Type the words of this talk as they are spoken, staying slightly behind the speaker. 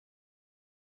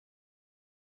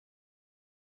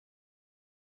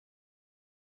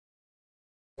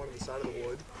on the side of the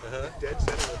wood, dead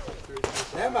center through the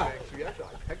side of the bank. So you actually,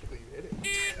 technically, you hit it.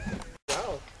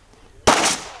 Wow.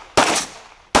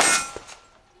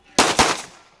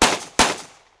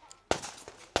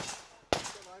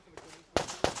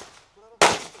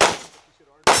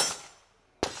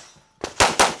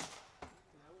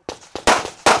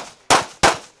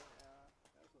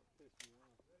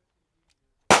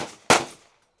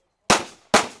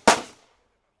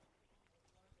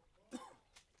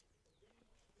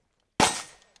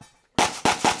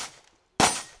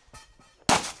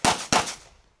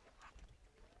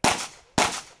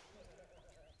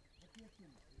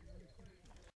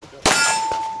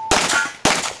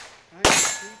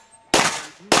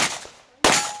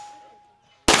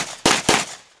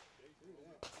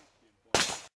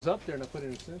 I was up there and I put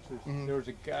in sensors. There was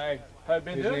a guy, his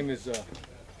name is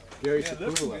Gary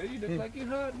Sepulveda. You look like you're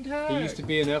hot and tired. He used to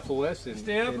be an FOS in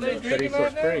Betty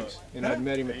Fort Springs, and I'd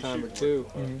met him a time or two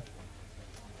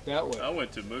that way. I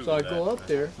went to move. So I go up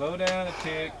there. Slow down a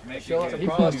tick. Make So he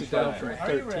busted down from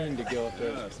 13 to go up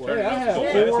there. Hey, I have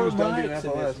 4 mics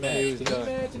in this man. He was Can you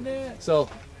imagine that? So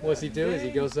what's he do is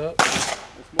he goes up. He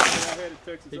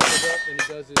goes up and he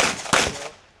does his. The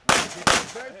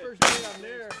very first day I'm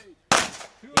there.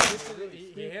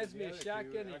 He hands me a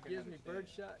shotgun, he gives me bird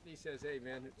shot, and he says, "Hey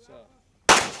man, it's off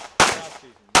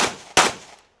season." But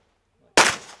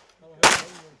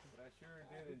I sure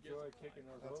did enjoy kicking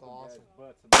those That's local awesome.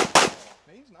 guys' butts.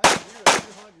 Man, he's nice. If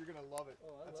you're hunt, you're gonna love it.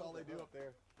 That's all they do up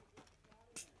there.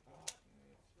 It's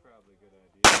probably a good idea.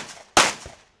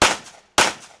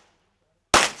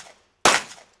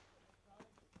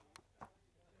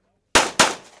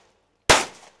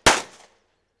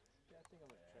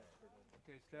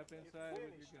 Okay, step inside with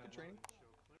your gun. Training.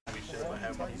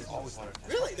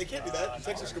 Really? They can't do that.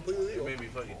 Texas is completely legal. It made me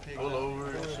fucking pull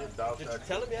over and shit. Dog started.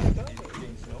 Tell him you had a gun.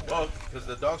 Well, because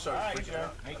the dog started freaking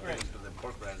out. Because the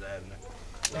pork rinds I had in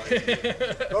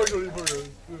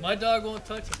there. My dog won't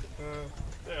touch it.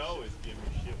 They always give me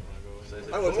shit when I go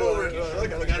in. I will tell her.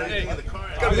 Look at it in the car.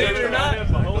 Believe it or not,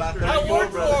 I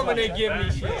work for them and they give me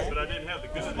shit. But I didn't have the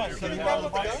gun. Any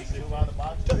problem with the gun?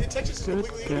 Texas is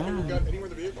completely legal to carry a gun anywhere in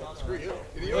the vehicle. Screw you.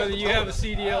 Whether you have a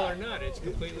CDL or not, it's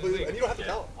completely legal. And you don't have to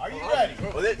tell them. Are you ready?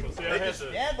 Well, they just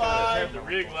had the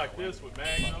rig like this with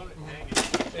mags on it and hang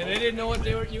it. And they didn't know what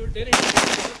they didn't know what they were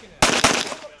looking at.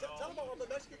 Tell them about the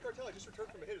Mexican cartel. I just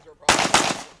returned from a hit. Is there a problem?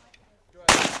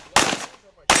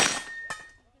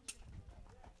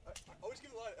 Always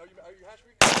give a lot. Are you hash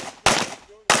week? Give a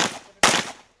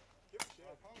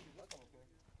shit.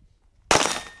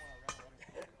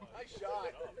 Nice shot.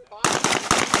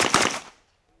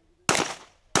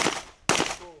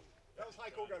 Cool. That was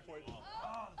high cool guy point.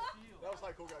 That was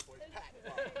high cool guy point.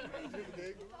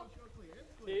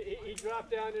 He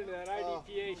dropped down into that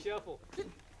IDPA shuffle.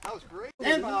 That was great.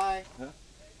 And bye.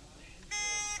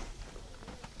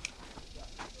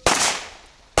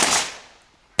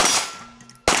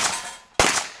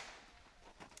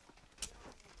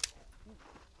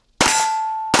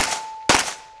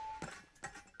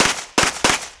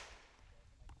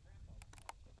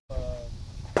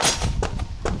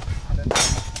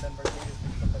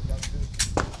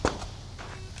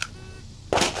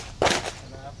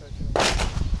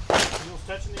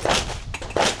 Touching the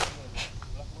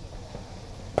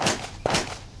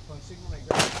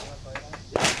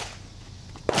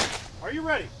Are you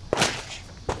ready?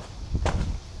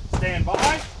 Stand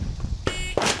by.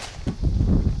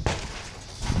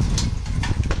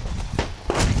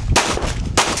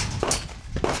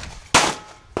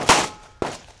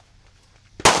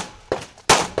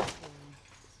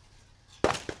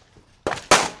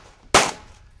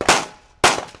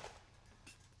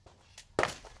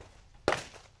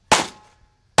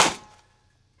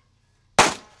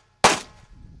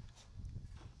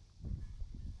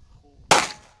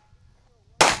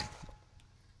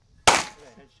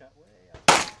 Headshot way out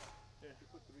there.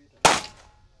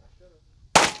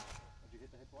 Did you hit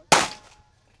the head twice?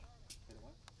 Hit it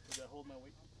once? Does that hold my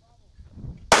weight?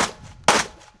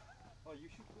 Oh, you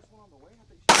shoot this one on the way? I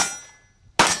thought you shot it.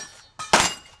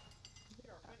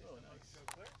 Oh, nice.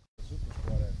 Super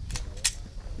squad action.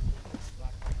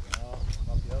 No,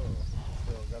 not the other one.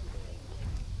 Still got the...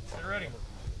 Get ready.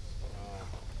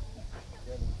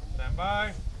 Stand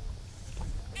by.